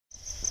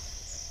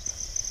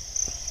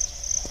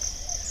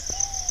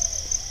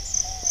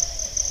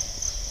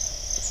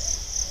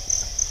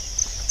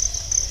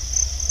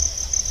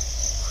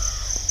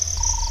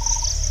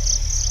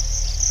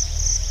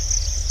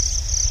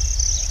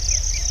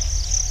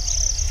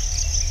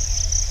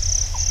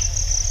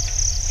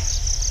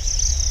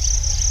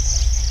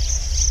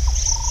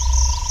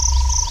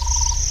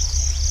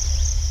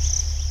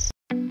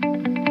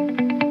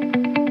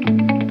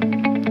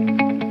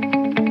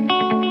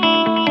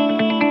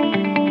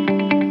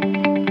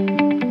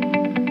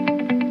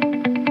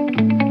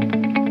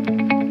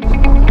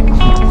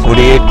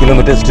8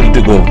 kilometers still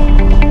to go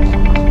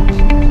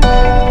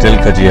till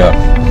Khajia.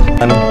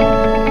 And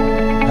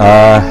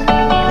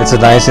it's a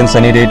nice and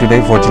sunny day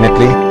today,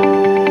 fortunately.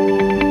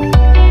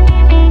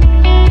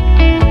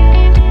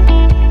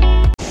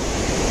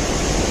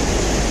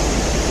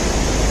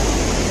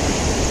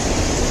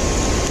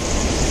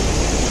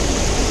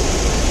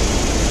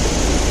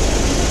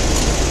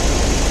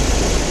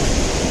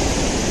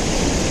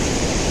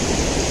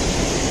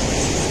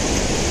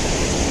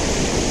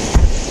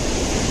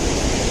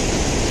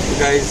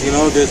 Guys, you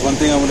know, there's one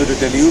thing I wanted to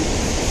tell you.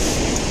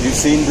 You've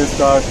seen this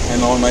car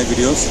in all my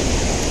videos,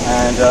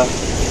 and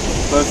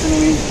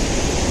personally,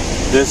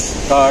 this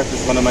car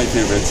is one of my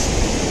favorites.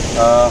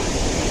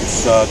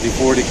 It's the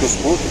Ford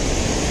EcoSport,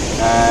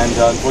 and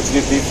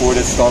unfortunately Ford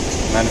has stopped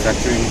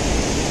manufacturing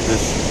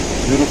this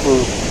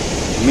beautiful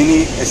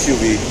mini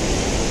SUV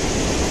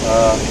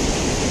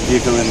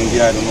vehicle in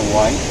India. I don't know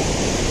why,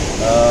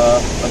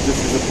 but this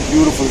is a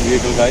beautiful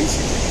vehicle, guys,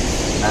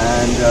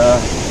 and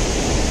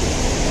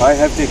I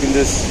have taken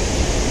this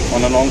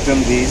on a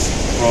long-term lease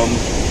from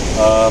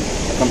a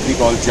company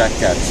called Jag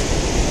Cab.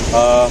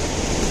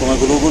 For my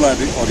global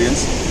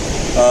audience,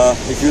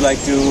 if you like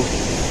to,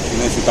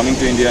 if you're coming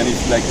to India and if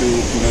you like to,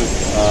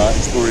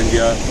 explore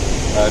India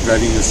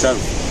driving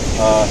yourself,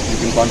 you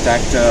can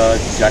contact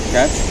Jag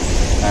Cab,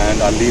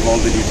 and I'll leave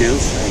all the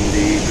details in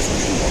the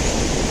description box.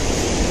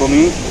 For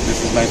me,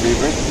 this is my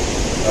favorite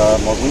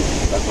model.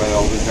 That's why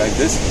I always drive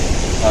this.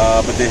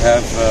 But they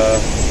have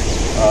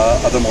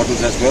other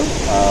models as well,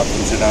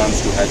 from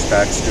sedans to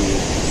hatchbacks to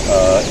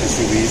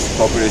SUVs,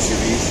 corporate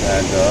SUVs,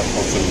 and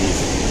also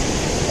minis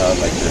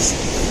like this.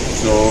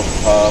 So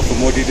for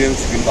more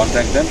details, you can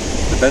contact them.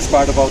 The best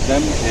part about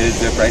them is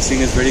their pricing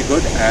is very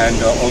good, and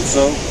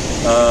also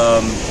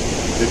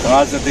the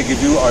cars that they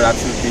give you are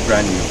absolutely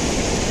brand new.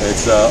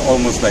 It's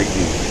almost like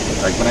new.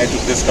 Like when I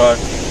took this car,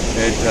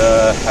 it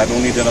had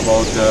only done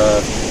about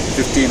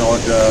 15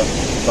 odd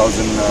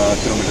thousand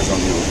kilometers on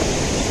the road.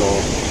 So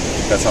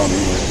that's how new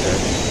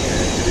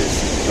it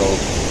is. So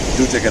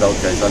do check it out,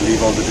 guys. I'll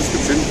leave all the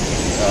description,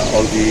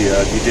 all the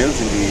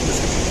details in the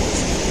description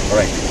box.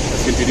 Alright,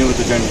 let's continue with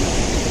the journey.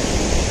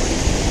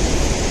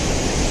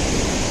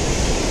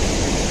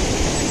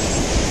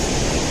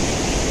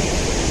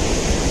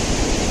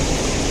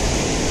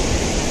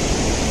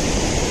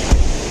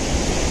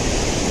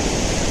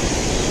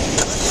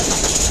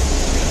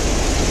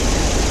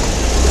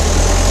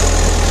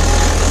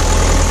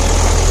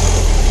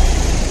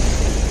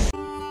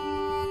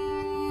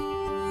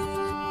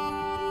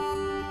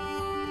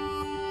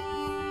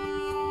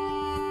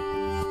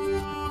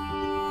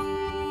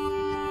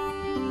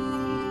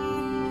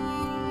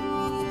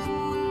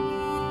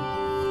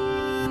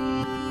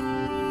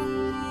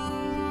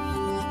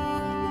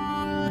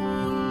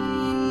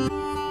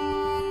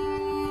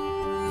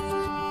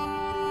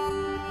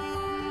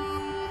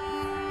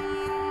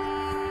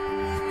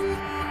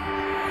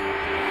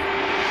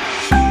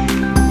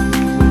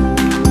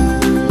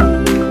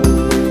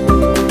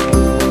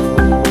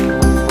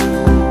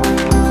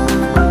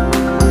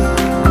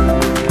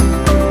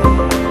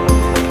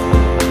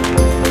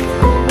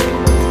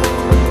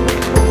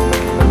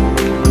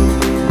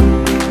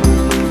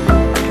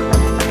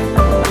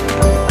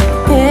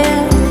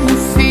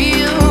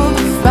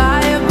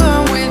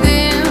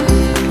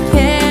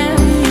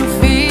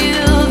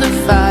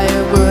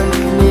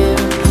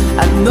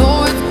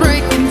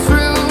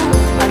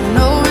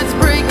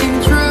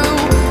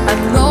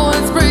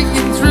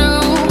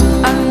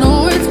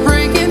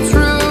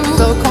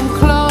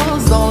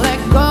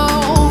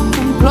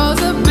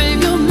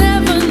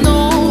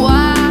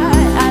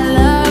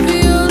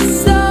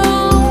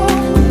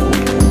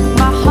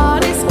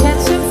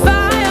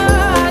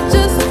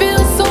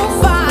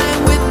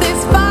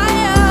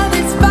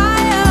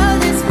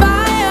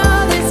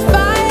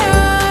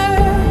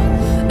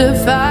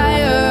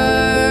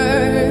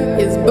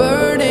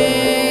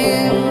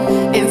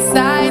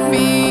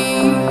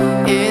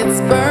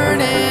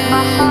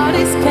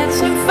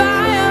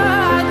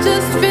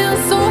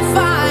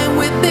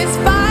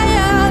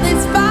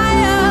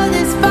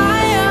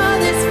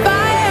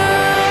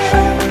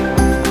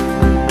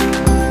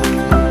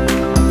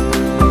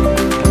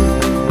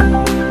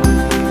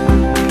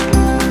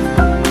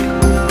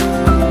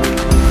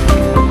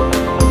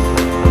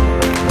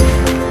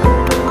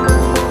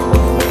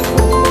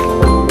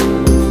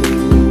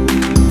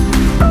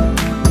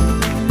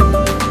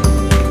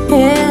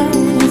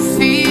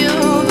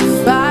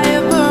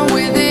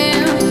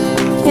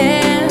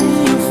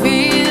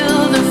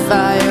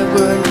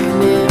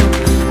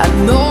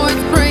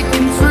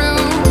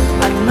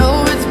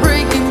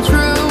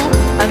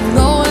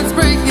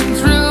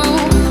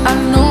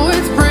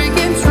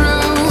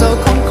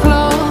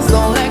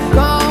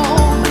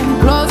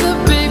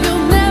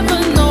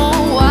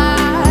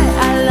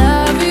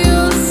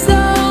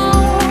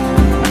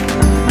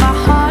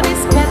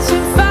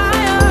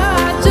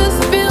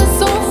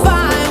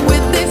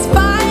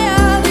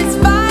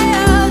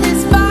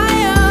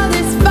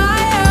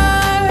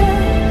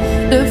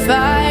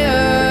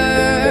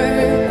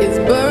 fire is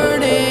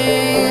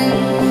burning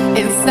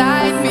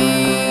inside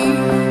me.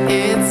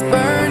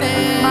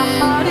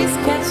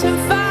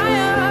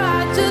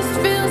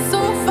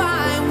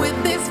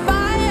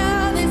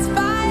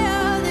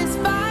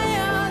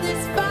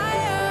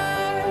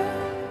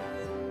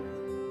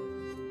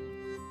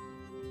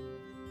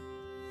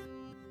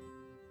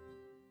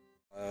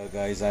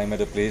 Guys, I'm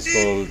at a place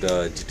called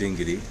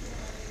Chittingiri.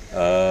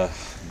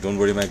 Don't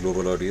worry, my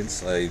global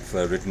audience. I've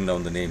written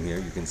down the name here.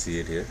 You can see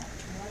it here,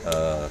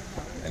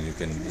 and you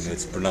can,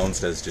 it's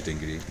pronounced as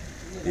Chittingiri.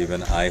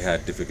 Even I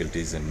had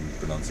difficulties in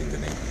pronouncing the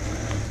name.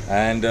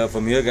 And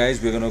from here, guys,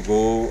 we're gonna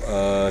go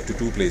to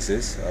two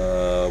places.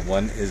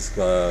 One is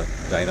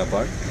Dina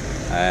Park,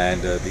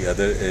 and the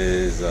other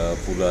is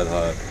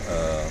Pooladhar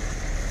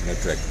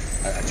trek.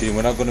 Actually,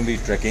 we're not going to be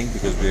trekking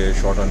because we're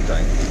short on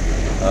time.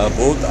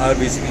 Both are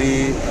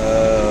basically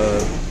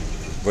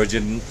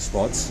virgin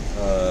spots,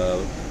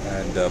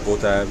 and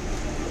both have,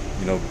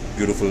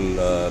 beautiful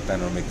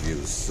panoramic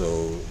views.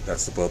 So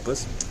that's the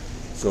purpose.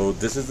 So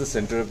this is the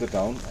center of the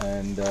town,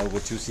 and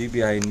what you see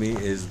behind me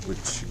is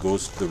which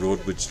goes the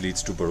road which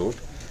leads to Barot.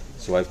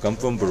 So I've come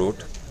from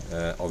Barot.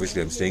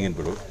 Obviously, I'm staying in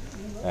Barot,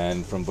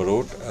 and from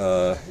Barot,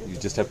 you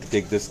just have to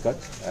take this cut,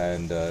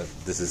 and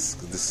this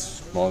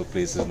small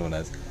place is known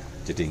as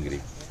Chittingiri,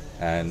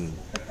 and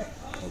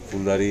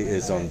Badhondari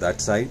is on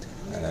that side,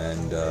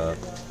 and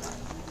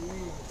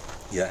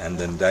and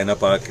then Dina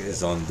Park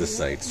is on this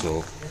side.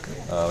 So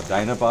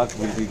Dina Park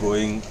will be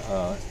going,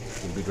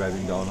 we'll be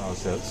driving down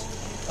ourselves,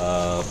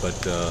 but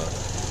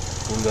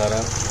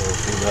Badhondari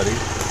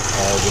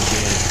will be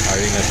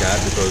hiring a cab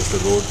because the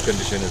road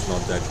condition is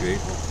not that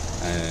great,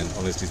 and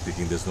honestly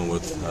speaking, there's no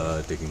worth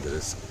taking the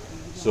risk.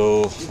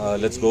 So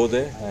let's go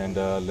there, and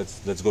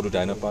let's go to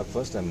Dina Park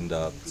first, and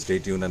stay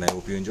tuned, and I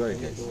hope you enjoy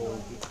it, guys.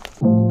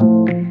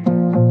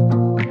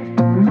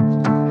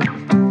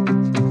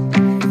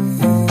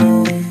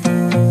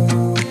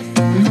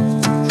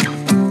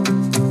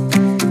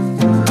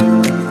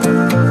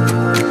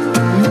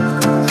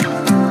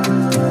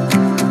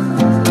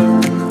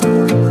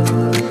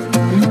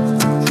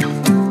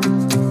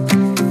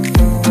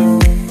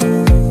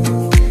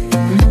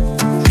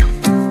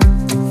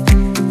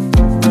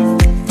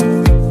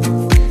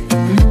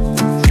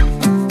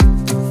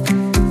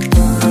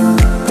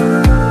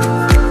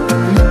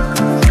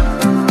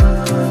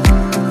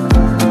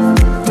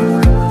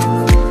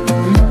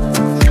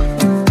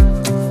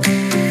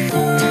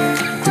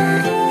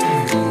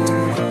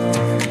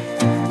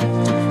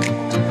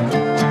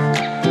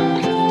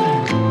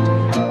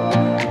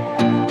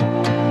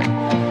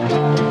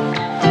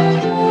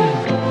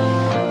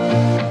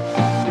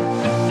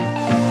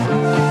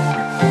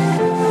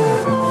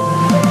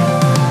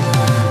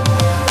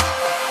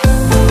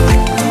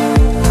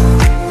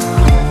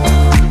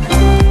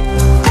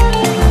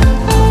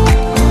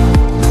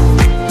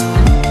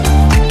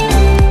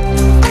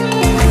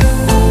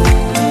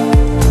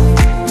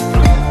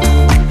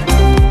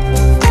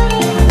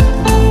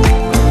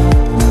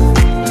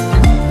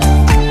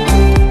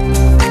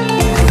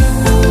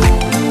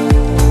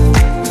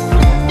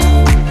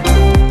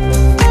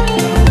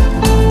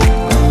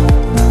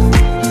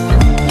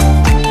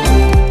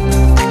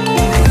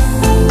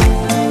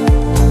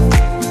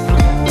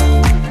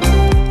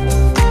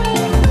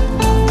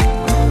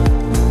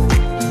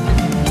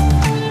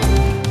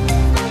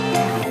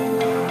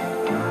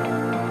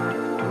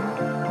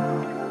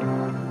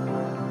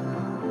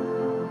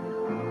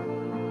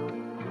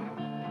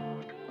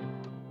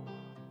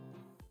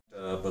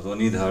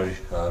 Badhondari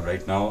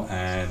right now,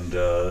 and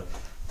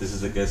this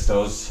is a guest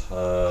house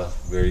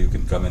where you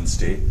can come and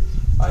stay.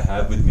 I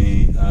have with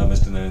me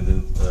Mr.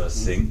 Jugraj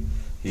Singh.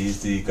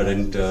 He's the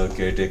current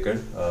caretaker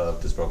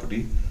of this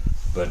property,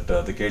 but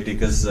the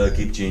caretakers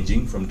keep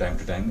changing from time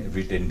to time,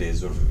 every 10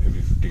 days or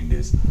every 15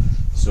 days.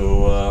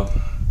 So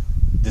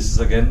this is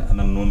again an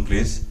unknown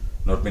place.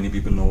 Not many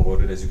people know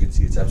about it. As you can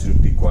see, it's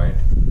absolutely quiet,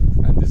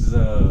 and this is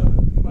a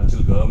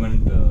Himachal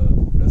government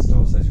rest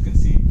house. As you can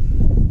see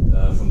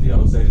from the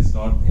outside, it's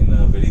not in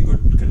a very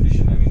good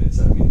condition. I mean,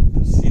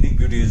 the scenic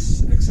beauty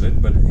is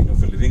excellent, but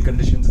for living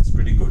conditions, it's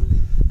pretty good.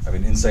 I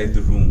mean, inside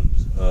the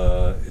rooms,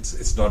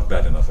 it's not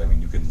bad enough. I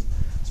mean, you can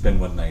spend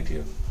one night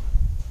here.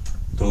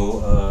 तो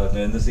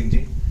नरेंद्र सिंह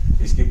जी,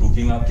 इसकी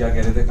booking आप क्या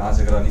कह रहे थे, कहाँ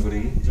से करानी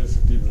पड़ेगी?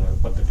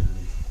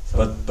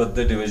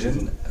 Paddar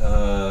division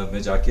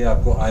में जाके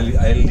आपको I'll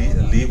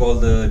leave all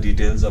the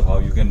details of how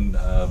you can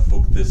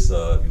book this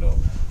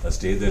a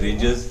stay. The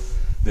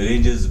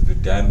range is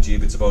damn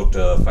cheap. It's about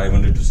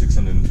 500 to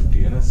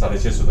 650 है ना,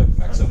 650 तक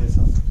maximum.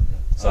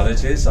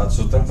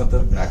 650-700 तक,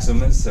 मतलब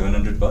maximum is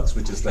 $700,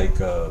 which is like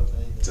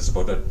just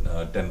about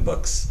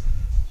 $10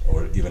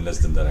 or even less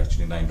than that,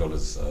 actually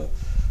 $9.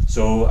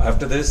 So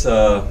after this,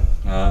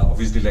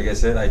 obviously, like I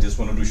said, I just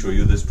wanted to show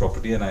you this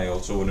property, and I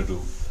also wanted to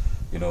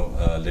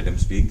let him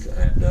speak.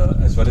 And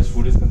as far as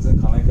food is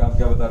concerned, खाने का आप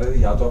क्या बता रहे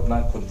थे? या तो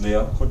अपना खुद ले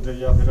आओ,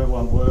 या फिर वो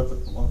हमको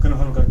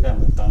कन्फर्म करके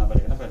हमें बताना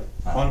पड़ेगा ना पहले,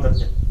 फोन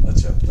करके।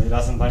 अच्छा, भाई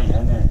राशन पानी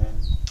है नहीं है,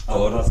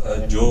 और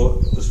जो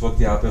उस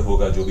वक्त यहाँ पे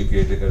होगा, जो भी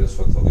केयरटेकर उस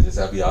वक्त होगा,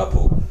 जैसे अभी आप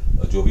हो,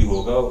 जो भी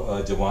होगा,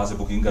 जब वहाँ से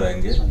बुकिंग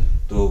कराएंगे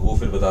तो वो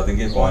फिर बता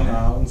देंगे कौन है।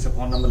 उनसे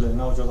फोन नंबर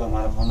लेना, और जो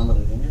हमारा फोन नंबर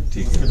दे देंगे,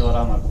 ठीक है, उसके द्वारा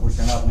हमारे पूछ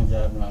लेना आपने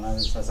क्या बनाना है,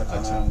 कैसा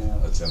खाना है।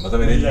 अच्छा, मतलब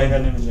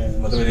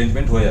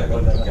अरेंजमेंट हो जाएगा,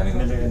 क्या नहीं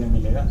मिलेगा, नहीं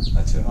मिलेगा।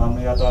 अच्छा,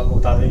 हमने या तो आपको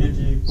बता देंगे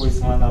कि कोई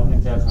सामान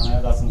आपने क्या खाना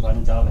है, राशन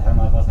पानी चावल है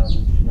हमारे पास,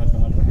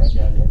 टमाटर है,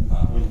 प्याज है,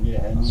 ये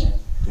है नहीं है,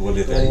 तो वो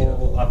लेते आइए,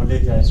 तो आप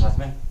लेके आए साथ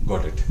में।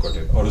 Got it.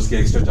 और उसके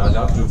एक्स्ट्रा चार्ज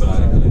आप जो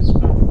बनाने का लें,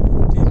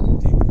 ठीक है।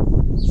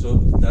 So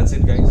that's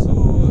it guys. So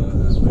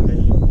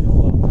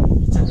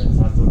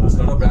it's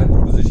not a bad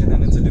proposition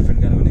and it's a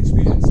different kind of an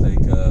experience. Like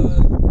you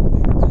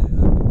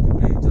can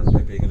pay just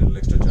by paying a little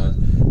extra charge.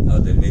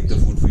 They'll make the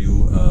food for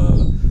you.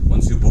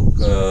 Once you book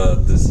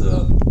this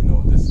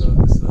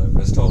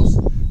rest house,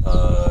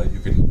 you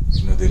can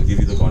they'll give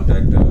you the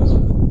contact number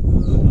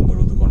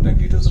or the contact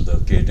details of the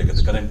caretaker,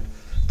 the current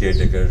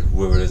caretaker,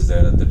 whoever is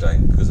there at the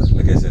time, because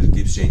like I said, it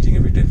keeps changing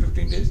every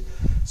 10-15 days.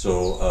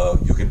 So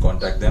you can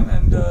contact them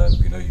and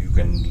you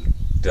can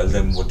tell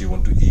them what you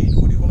want to eat,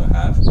 what you want to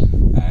have,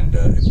 and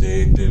if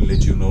they'll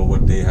let you know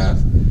what they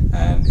have,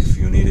 and if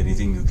you need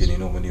anything, you can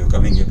when you're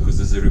coming here, because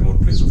this is a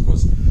remote place of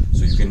course,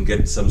 so you can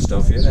get some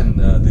stuff here and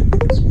then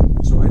make it for you.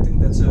 So I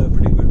think that's a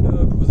pretty good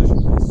proposition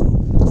guys. So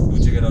do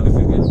check it out if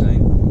you get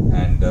time.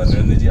 And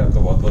Narendra जी आपका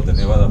बहुत बहुत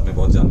धन्यवाद, आपने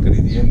बहुत जानकारी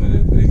दी है।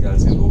 मेरे ख्याल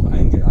से लोग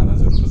आएंगे, आना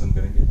जरूर पसंद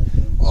करेंगे।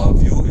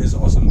 View is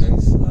awesome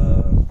guys.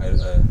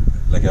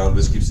 Like I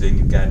always keep saying,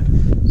 you can't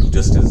do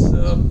justice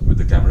with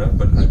the camera,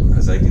 but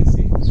as I can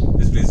see,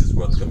 this place is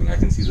worth coming. I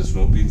can see the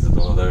snow peaks,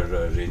 the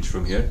other range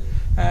from here,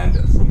 and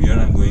from here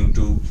I'm going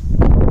to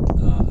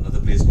another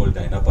place called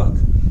Dina Park,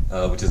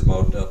 which is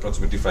about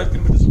approximately 5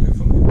 kilometers away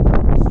from here.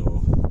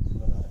 So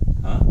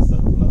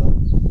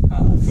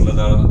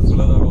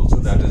Fuladar also,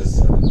 that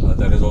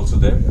is also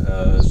there.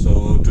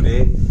 So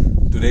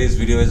today's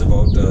video is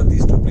about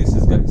these two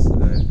places guys,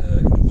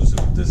 and inclusive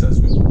of this as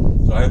well.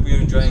 So I hope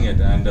you're enjoying it,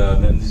 and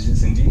Jugraj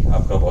Singh ji,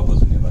 aapka bahut bahut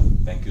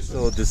dhanyawad. Thank you so much.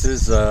 So this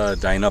is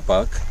Dina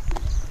Park.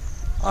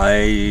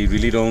 I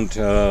really don't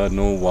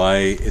know why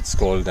it's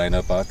called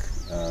Dina Park.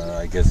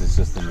 I guess it's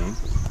just the name.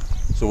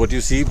 So what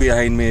you see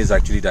behind me is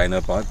actually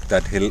Dina Park,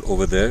 that hill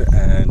over there,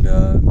 and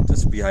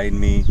just behind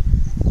me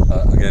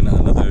again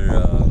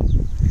another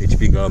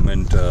HP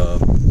government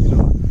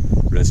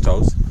rest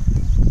house.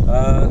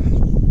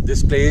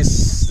 This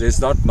place, there's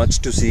not much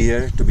to see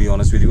here, to be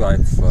honest with you.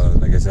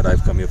 Like I said,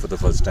 I've come here for the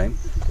first time.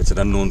 It's an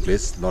unknown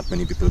place, not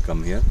many people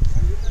come here,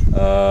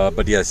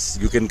 but yes,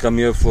 you can come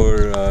here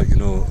for a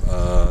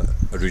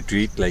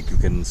retreat. Like you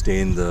can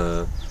stay in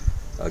the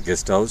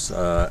guest house,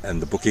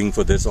 and the booking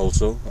for this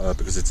also,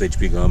 because it's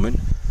HP government,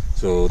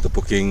 so the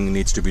booking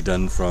needs to be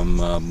done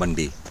from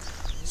Monday.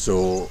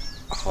 So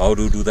how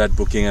to do that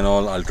booking and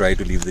all, I'll try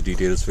to leave the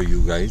details for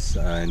you guys.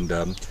 And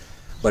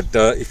but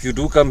if you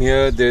do come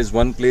here, there's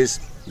one place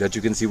that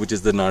you can see, which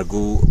is the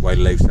Nargu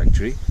Wildlife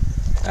Sanctuary,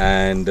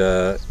 and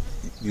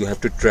you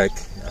have to trek.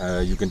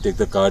 You can take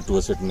the car to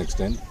a certain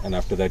extent, and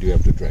after that you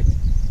have to trek.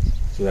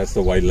 So that's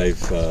the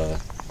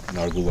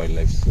Nargu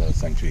Wildlife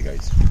Sanctuary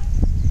guys.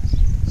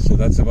 So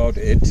that's about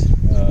it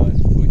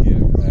for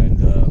here,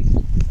 and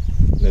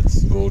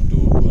let's go to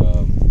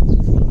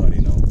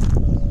Badhondari now.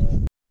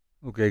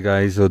 Okay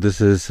guys, so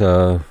this is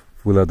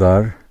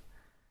Fuladar,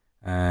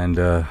 and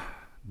the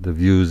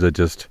views are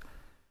just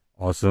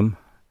awesome,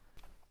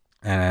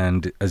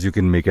 and as you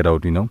can make it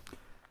out,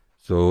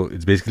 so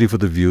it's basically for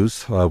the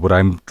views. What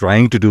I'm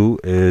trying to do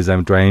is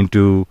I'm trying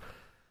to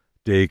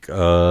take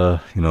a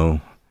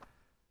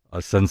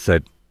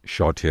sunset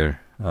shot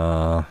here,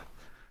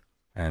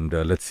 and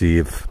let's see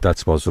if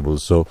that's possible.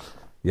 So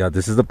yeah,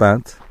 this is the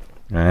path,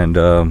 and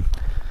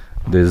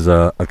there's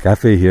a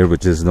cafe here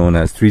which is known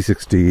as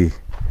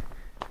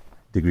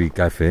 360-degree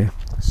cafe.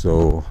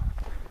 So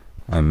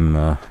I'm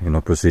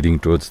proceeding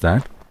towards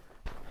that,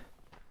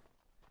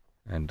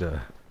 and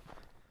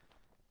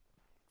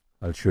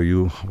I'll show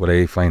you what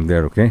I find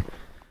there, okay?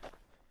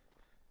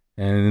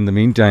 And in the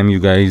meantime, you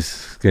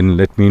guys can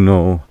let me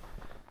know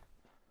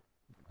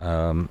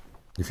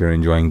if you're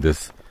enjoying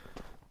this.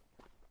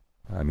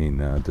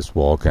 This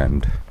walk,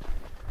 and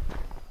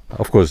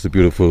of course the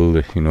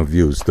beautiful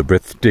views, the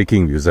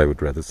breathtaking views, I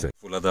would rather say.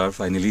 Fuladar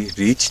finally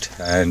reached,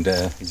 and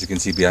as you can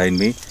see behind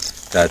me,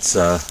 that's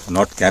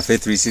not Cafe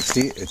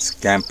 360, it's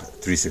Camp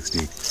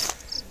 360.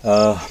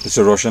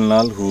 Mr. Roshan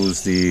Lal,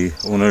 who's the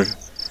owner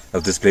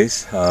of this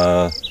place,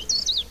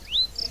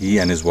 he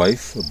and his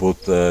wife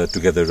both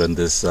together run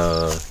this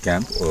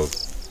camp, or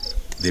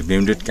they've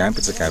named it camp.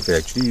 It's a cafe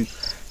actually.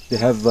 They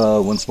have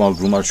one small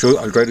room. I'll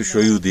try to show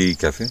you the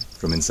cafe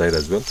from inside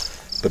as well.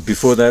 But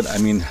before that,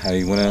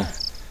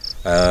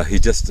 I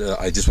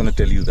just want to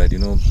tell you that,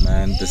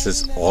 man, this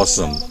is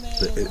awesome.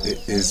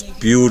 It is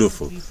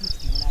beautiful.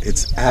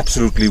 It's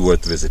absolutely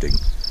worth visiting.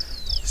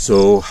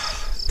 So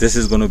this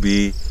is going to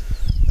be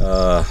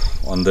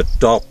on the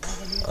top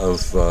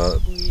of,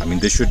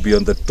 this should be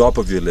on the top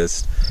of your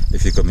list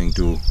if you're coming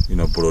to,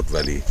 Barot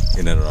Valley,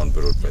 in and around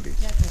Barot Valley.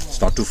 It's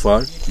not too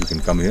far. You can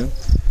come here,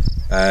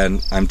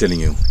 and I'm telling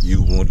you,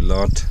 you will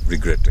not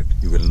regret it.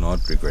 You will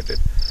not regret it.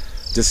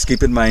 Just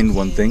keep in mind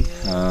one thing,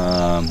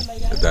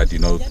 that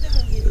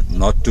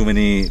not too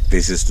many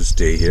places to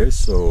stay here,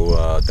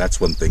 so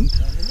that's one thing.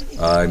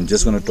 I'm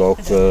just going to talk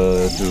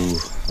to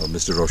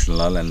Mr. Roshan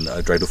Lal, and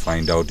I try to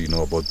find out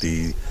about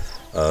the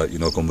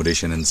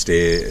accommodation and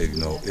stay,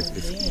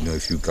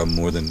 if you come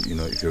more than,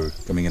 if you're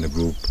coming in a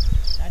group,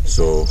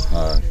 so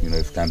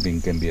if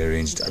camping can be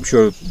arranged. I'm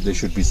sure there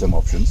should be some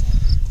options.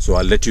 So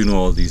I'll let you know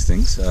all these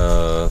things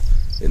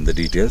in the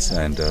details,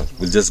 and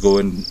we'll just go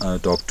and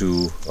talk to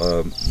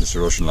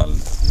Mr. Roshanlal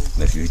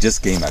nephew. He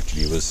just came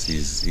actually.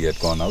 He had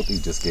gone out. He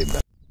just came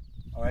back.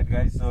 All right,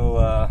 guys. So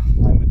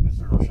I'm with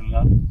Mr.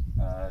 Roshanlal,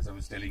 as I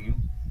was telling you,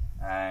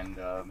 and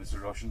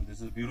Mr. Roshan,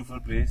 this is a beautiful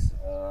place.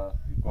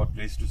 You've got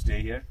place to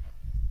stay here,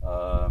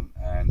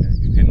 and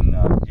you can.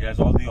 He has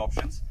all the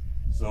options.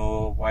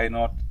 So why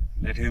not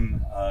let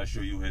him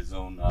show you his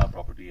own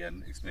property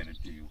and explain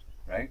it to you,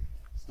 right?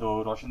 So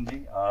रोशन जी,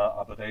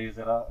 आप बताइए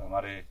ज़रा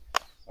हमारे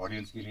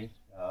audience के लिए,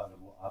 अगर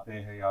वो आते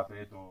हैं यहाँ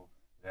पे तो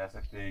रह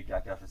सकते हैं, क्या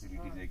क्या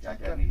फैसिलिटीज है, क्या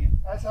क्या नहीं है?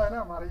 ऐसा है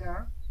ना, हमारे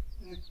यहाँ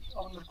एक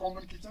अंदर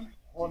कॉमन किचन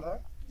हॉल है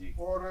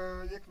और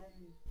एक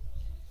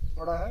रूम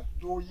बड़ा है,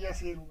 दो ये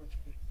ऐसे रूम है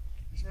छोटे,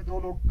 इसमें दो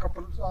लोग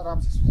कपल आराम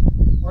से सो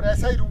सकते हैं, और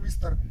ऐसा ही रूम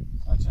इस तरफ है।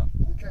 अच्छा,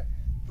 ठीक है,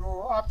 तो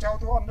आप चाहो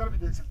तो अंदर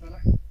भी देख सकते हैं ना।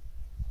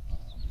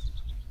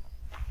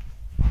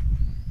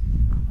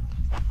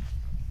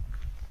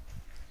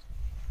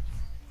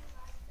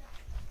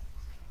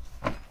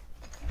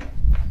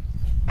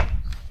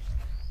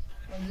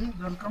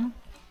 वेलकम।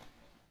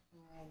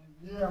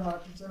 ये हमारा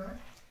किचन है,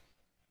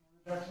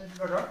 बैठने की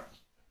जगह,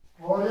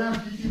 और यहाँ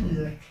टीवी भी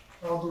है,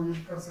 चाहो तो यूज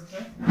कर सकते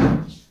हैं।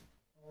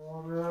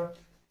 और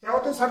चाहो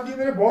तो सर्दी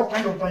में बहुत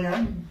ठंड होता है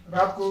यहाँ,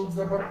 रात को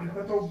जब बर्फ गिरता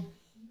है तो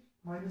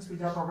माइनस पे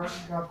जाता होगा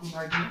रात को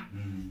नाइट में,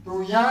 तो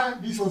यहाँ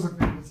भी सो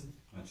सकते हैं।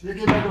 वैसे एक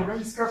बेड होगा,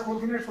 इसका खोल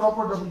के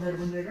प्रॉपर डबल बेड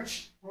बन जाएगा,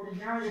 और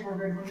यहाँ एक और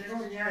बेड बन जाएगा,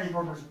 और यहाँ एक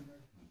और बेड बन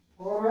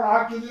जाएगा। और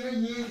आपके लिए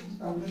ये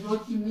हमने जो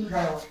चिमनी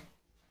लगाया हुआ है,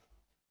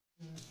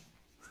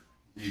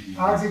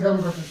 आग से गर्म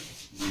करते हैं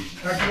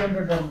ताकि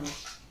अंदर गर्म हो।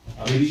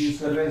 अभी भी यूज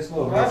कर रहे हैं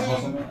इसको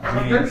मौसम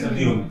में,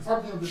 सर्दियों में।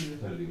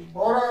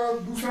 और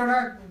दूसरा ना,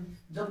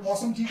 जब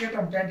मौसम ठीक है तो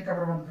हम टेंट का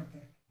प्रबंध करते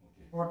हैं,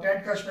 और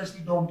टेंट का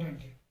स्पेशली डोम टेंट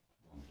है।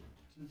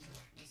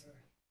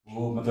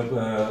 वो मतलब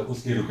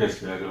उसकी रिक्वेस्ट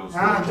पे अगर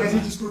हाँ, जैसे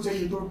जिसको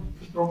चाहिए तो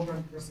डोम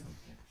टेंट कर सकते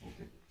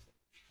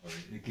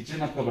हैं।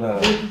 किचन आपका बड़ा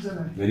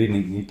वेरी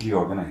नीटली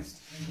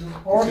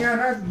ऑर्गेनाइज्ड, और यहाँ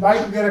ना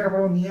लाइट वगैरह का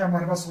प्रबंध नहीं है,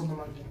 हमारे पास सोलर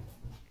लाइट है।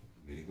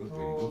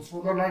 तो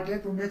सोलर लाइट है,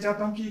 तो मैं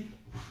चाहता हूँ कि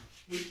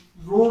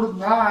रोड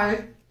ना आए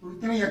तो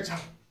इतना ही अच्छा,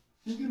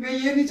 क्योंकि मैं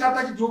ये नहीं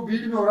चाहता कि जो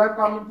भीड़ में हो रहा है,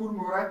 पालनपुर में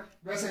हो रहा है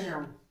वैसा ही हो।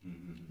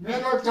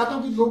 मैं तो चाहता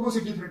हूँ कि लोगों से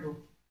डिफरेंट हो।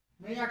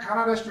 मैं यहाँ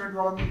खाना रेस्टोरेंट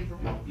वाला नहीं देता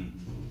हूँ,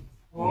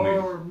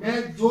 और मैं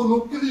जो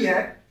लोकली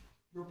है,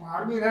 जो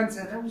पहाड़ में रहन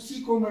सहन है,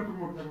 उसी को मैं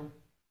प्रमोट कर रहा हूँ।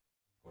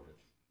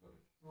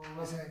 तो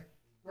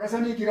वैसा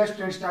नहीं कि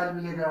रेस्टोरेंट स्टाइल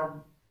मिलेगा।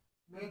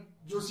 मैं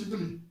जो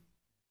सिंपली,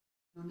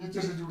 जो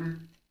नेचर से जुड़ी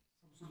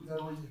सुविधा है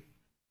वही है।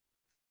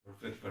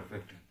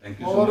 Perfect. Thank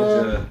you so much.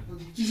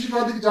 किसी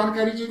बात की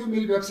जानकारी चाहिए तो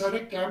मेरी वेबसाइट है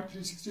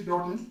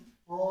camp360.in,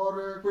 और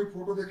कोई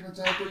फोटो देखना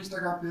चाहे तो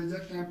इंस्टाग्राम पेज है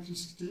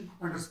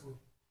camp360_।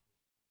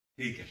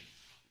 ठीक है,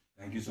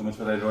 thank you so much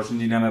for that. रोशन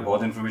जी ने हमें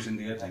बहुत इन्फॉर्मेशन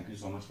दी है, thank you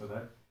so much for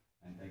that,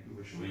 and thank you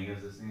for showing us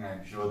this thing. I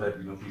am sure that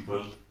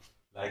people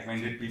like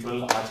minded people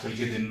आजकल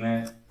के दिन में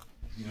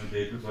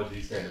they prefer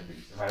these kind of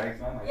things. Am I right,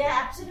 ma'am? Yeah,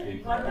 absolutely.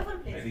 Wonderful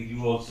place. I think you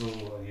also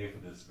are here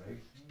for this,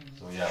 right?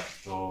 So yeah,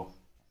 so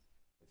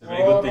it's a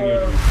very good thing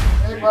you're doing.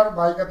 एक बार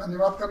भाई का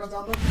धन्यवाद करना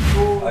चाहता हूँ।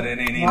 तो अरे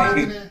नहीं,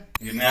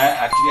 मैं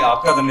एक्चुअली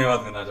आपका धन्यवाद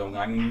करना चाहूँगा।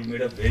 I mean, you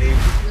made a very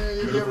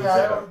beautiful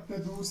setup. इतने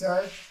दूर से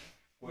आए,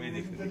 कोई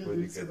दिक्कत नहीं।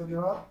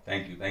 धन्यवाद।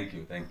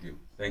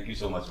 Thank you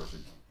so much,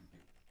 Roshan.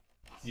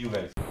 See you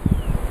guys.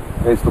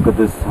 Guys, look at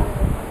this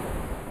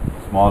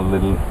small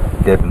little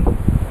cabin.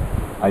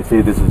 I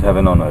say this is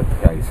heaven on earth,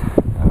 guys.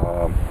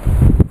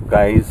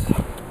 Guys,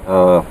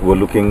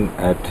 we're looking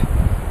at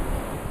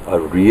a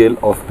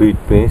real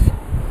offbeat place.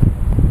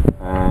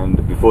 And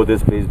before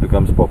this place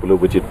becomes popular,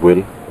 which it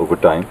will over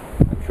time,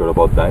 I'm sure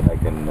about that, I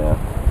can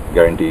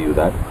guarantee you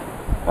that.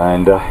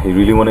 And you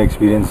really want to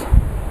experience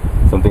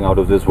something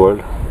out of this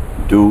world,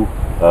 do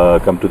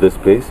come to this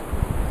place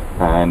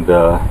and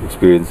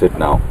experience it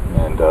now,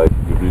 and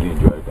you really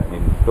enjoy it. I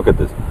mean, look at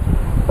this.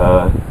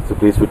 It's a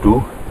place for two.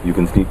 You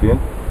can sleep here,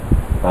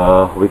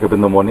 wake up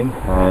in the morning,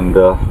 and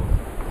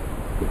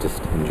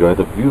just enjoy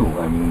the view.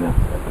 I mean,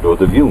 adore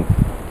the view.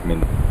 I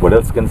mean, what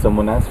else can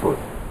someone ask for?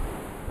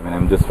 I mean,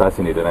 I'm just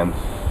fascinated. I'm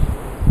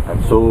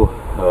so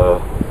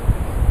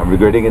I'm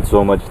regretting it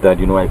so much that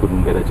I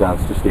couldn't get a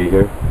chance to stay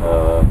here.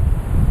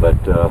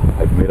 But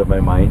I've made up my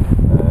mind,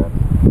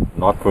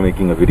 not for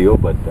making a video,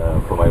 but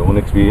for my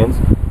own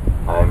experience.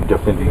 I'm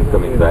definitely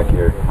coming back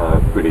here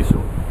pretty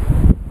soon.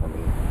 I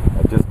mean,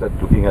 just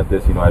looking at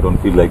this, I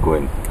don't feel like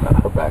going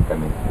back. I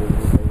mean,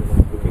 it's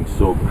looking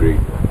so great,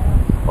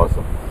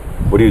 awesome.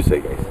 What do you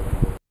say, guys?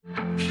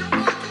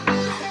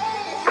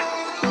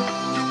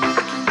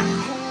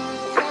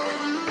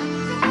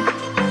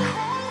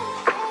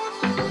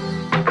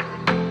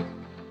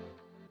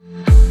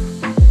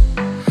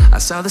 I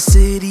saw the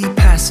city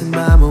passing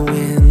by my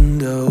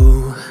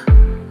window.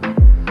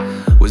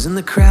 Was in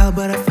the crowd,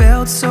 but I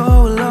felt so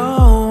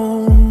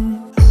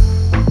alone.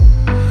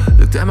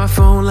 Looked at my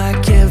phone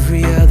like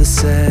every other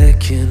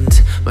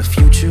second. My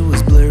future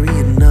was blurry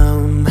and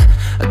numb,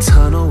 a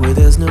tunnel where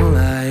there's no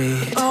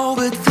light. Oh,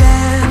 but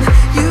then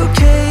you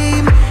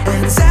came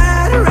and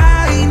sat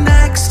right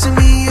next to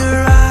me.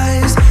 Your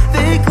eyes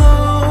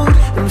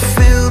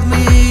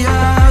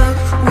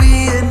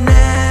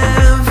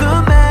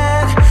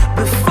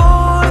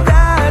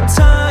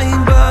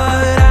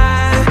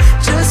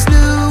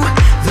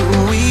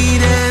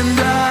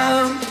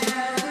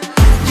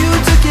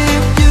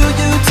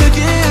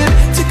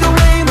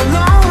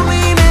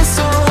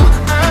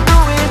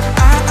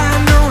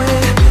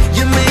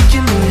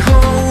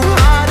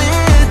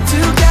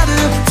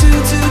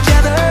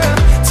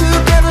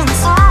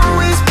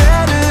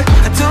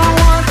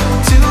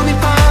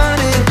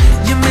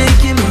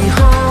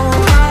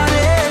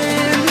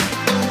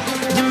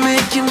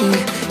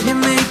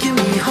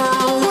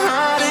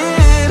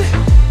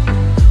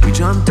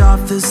jumped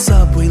off the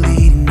subway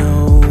leading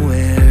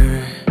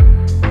nowhere.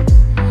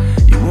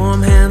 Your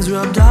warm hands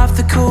rubbed off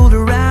the cold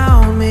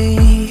around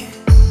me.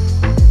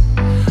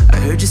 I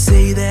heard you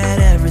say that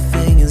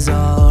everything is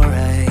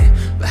alright,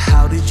 but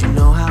how did you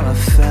know how I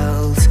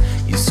felt?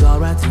 You saw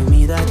right through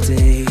me that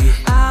day.